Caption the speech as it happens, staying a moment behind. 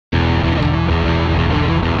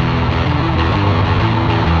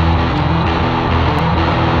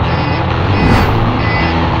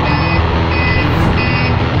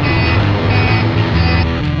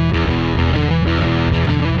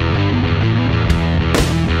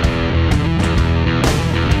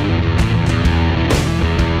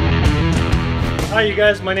Hi you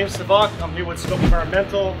guys, my name is Savak. I'm here with Scope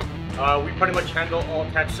Environmental. We pretty much handle all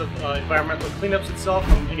types of environmental cleanups itself,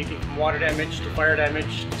 from anything from water damage to fire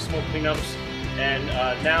damage to smoke cleanups. And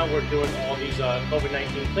now we're doing all these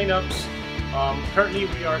COVID-19 cleanups. Currently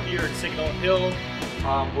we are here at Signal Hill.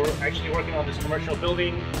 We're actually working on this commercial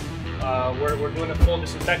building. We're doing a full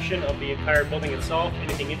disinfection of the entire building itself,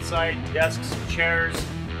 anything inside, desks, chairs,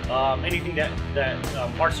 anything that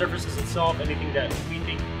hard surfaces itself, anything that we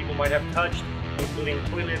think people might have touched, including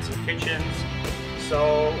toilets and kitchens.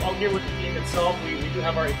 So I'm here with the team itself. We do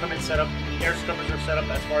have our equipment set up. The air scrubbers are set up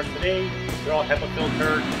as far as today. They're all HEPA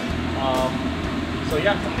filtered. So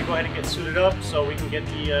yeah, I'm gonna go ahead and get suited up so we can get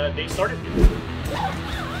the day started.